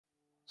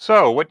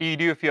So, what do you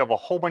do if you have a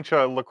whole bunch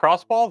of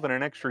lacrosse balls and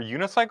an extra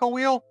unicycle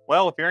wheel?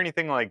 Well, if you're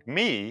anything like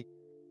me,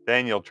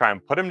 then you'll try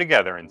and put them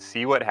together and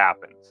see what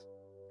happens.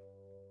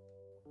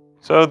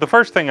 So, the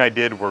first thing I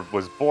did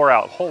was bore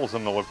out holes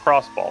in the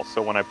lacrosse ball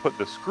so when I put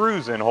the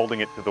screws in holding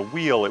it to the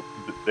wheel,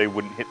 they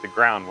wouldn't hit the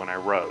ground when I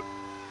rode.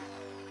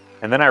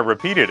 And then I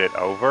repeated it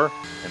over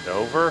and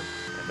over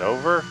and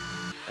over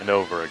and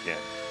over again.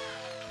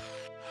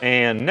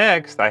 And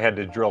next, I had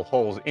to drill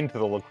holes into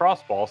the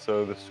lacrosse ball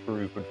so the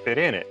screws would fit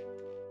in it.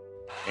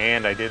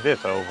 And I did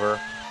this over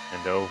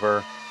and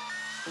over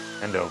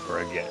and over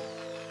again.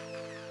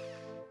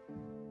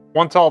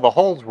 Once all the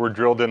holes were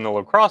drilled in the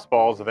lacrosse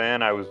balls,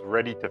 then I was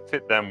ready to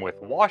fit them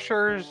with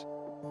washers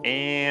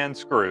and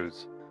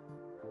screws.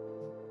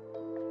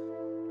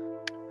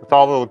 With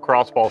all the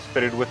lacrosse balls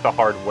fitted with the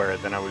hardware,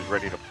 then I was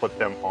ready to put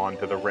them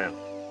onto the rim.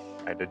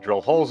 I had to drill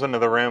holes into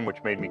the rim,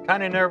 which made me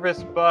kind of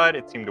nervous, but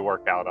it seemed to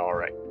work out all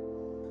right.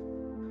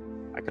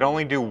 I could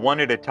only do one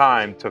at a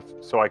time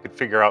so I could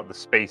figure out the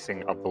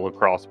spacing of the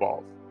lacrosse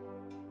balls.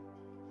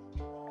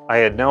 I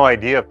had no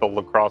idea if the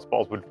lacrosse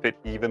balls would fit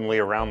evenly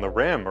around the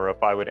rim or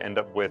if I would end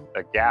up with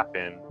a gap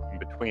in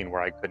between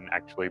where I couldn't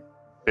actually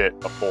fit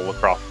a full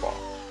lacrosse ball.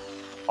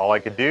 All I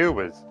could do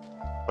was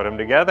put them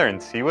together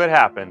and see what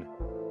happened.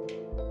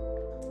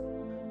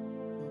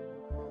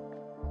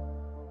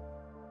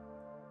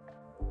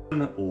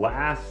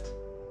 Last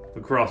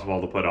lacrosse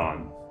ball to put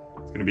on.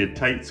 It's going to be a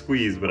tight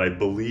squeeze, but I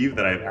believe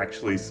that I've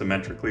actually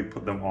symmetrically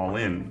put them all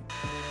in.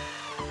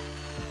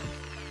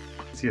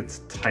 See, it's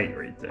tight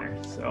right there.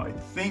 So I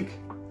think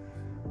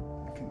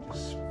I can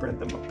just spread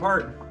them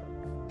apart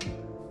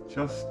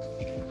just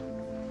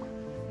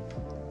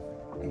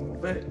a little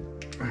bit.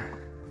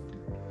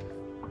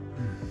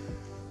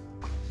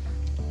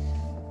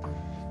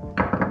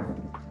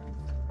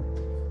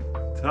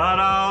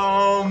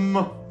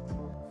 Ta-da!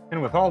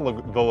 And with all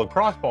the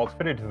lacrosse balls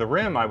fitted to the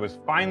rim, I was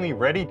finally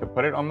ready to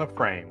put it on the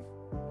frame.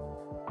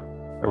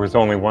 There was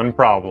only one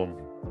problem.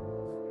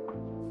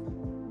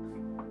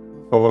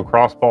 The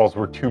lacrosse balls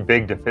were too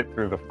big to fit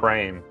through the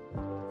frame.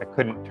 I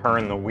couldn't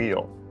turn the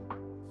wheel.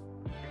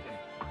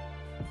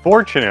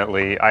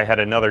 Fortunately, I had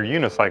another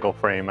unicycle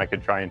frame I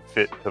could try and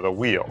fit to the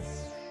wheel.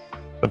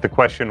 But the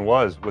question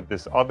was, would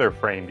this other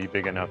frame be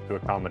big enough to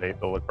accommodate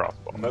the lacrosse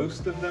ball?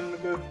 Most of them to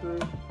go through.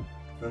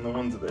 Then the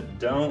ones that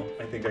don't,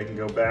 I think I can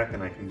go back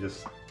and I can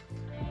just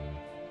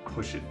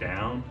push it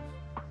down.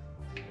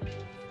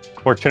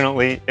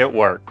 Fortunately, it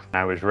worked.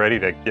 I was ready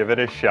to give it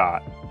a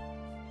shot.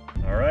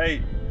 All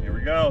right, here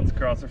we go. Let's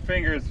cross our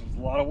fingers. It was a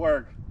lot of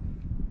work,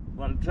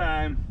 a lot of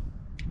time.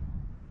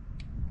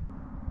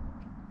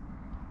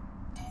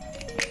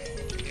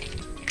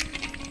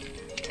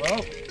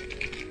 Well,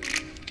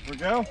 here we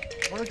go.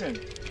 It's working.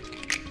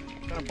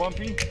 Kind of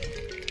bumpy.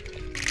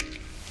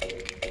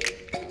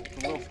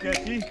 It's a little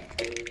sketchy.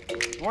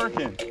 It's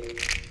working.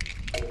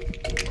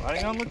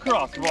 Riding on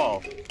lacrosse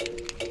balls.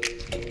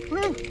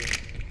 Woo!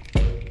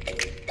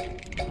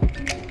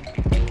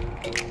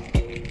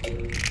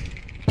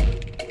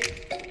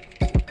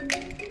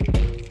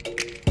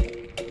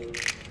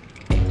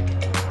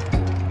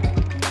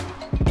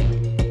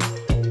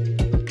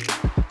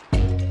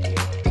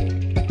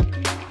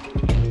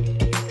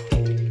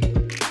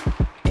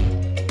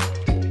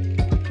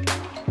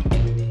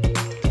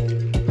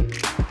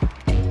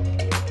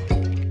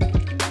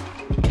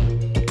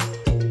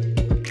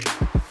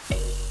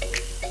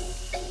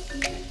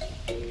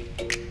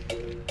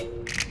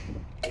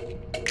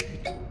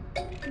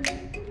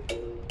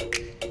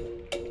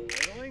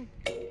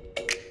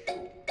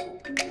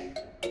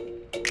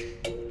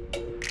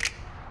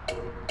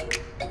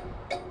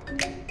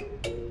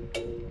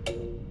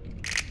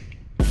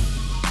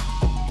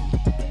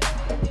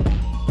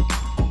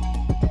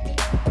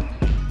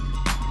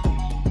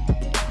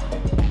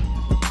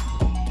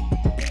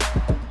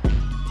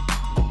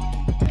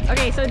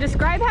 Okay, so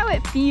describe how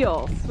it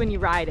feels when you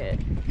ride it.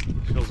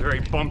 It feels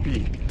very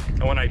bumpy,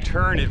 and when I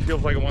turn, it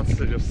feels like it wants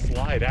to just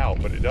slide out,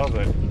 but it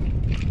doesn't.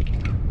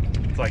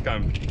 It's like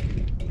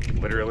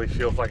literally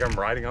feels like I'm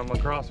riding on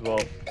lacrosse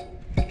balls.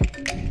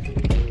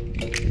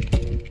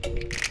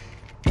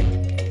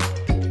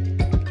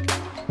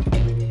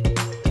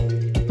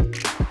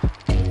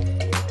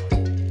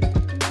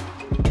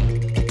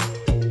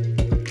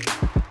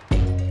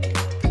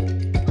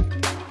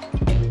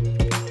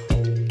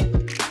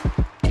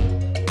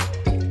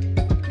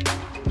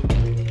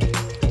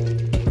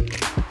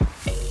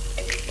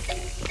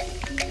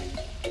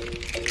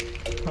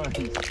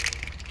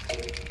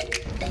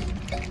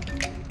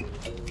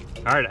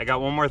 All right, I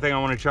got one more thing I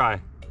want to try.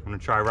 I'm going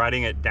to try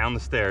riding it down the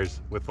stairs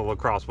with the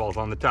lacrosse balls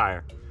on the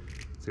tire.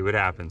 See what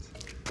happens.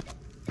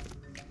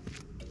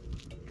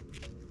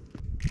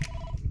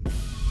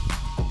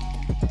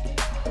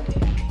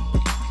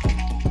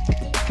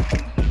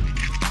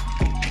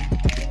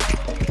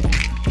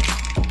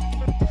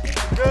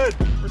 Good,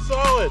 we're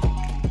solid.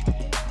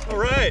 All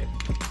right,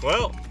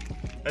 well,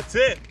 that's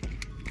it.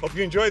 Hope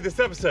you enjoyed this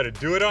episode of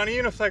Do It on a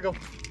Unicycle.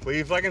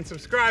 Please like and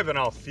subscribe, and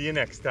I'll see you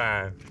next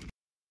time.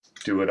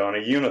 Do it on a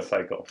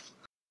unicycle.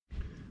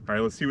 All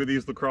right, let's see what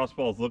these lacrosse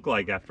balls look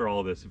like after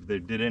all this, if they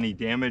did any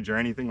damage or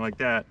anything like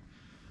that.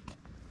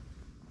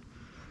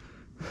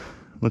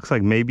 Looks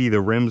like maybe the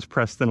rim's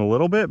pressed in a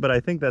little bit, but I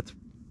think that's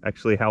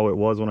actually how it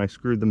was when I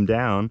screwed them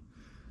down.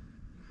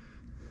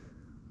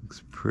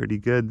 Looks pretty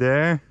good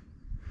there.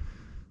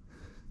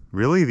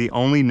 Really, the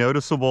only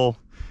noticeable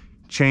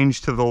change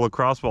to the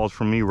lacrosse balls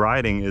from me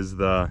riding is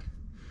the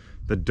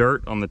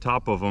dirt on the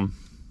top of them.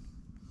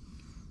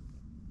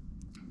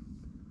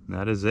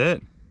 That is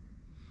it.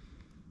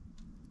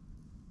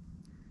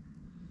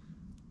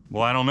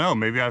 Well, I don't know.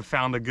 Maybe I've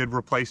found a good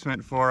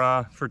replacement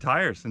for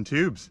tires and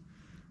tubes.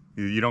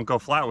 You don't go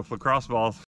flat with lacrosse balls.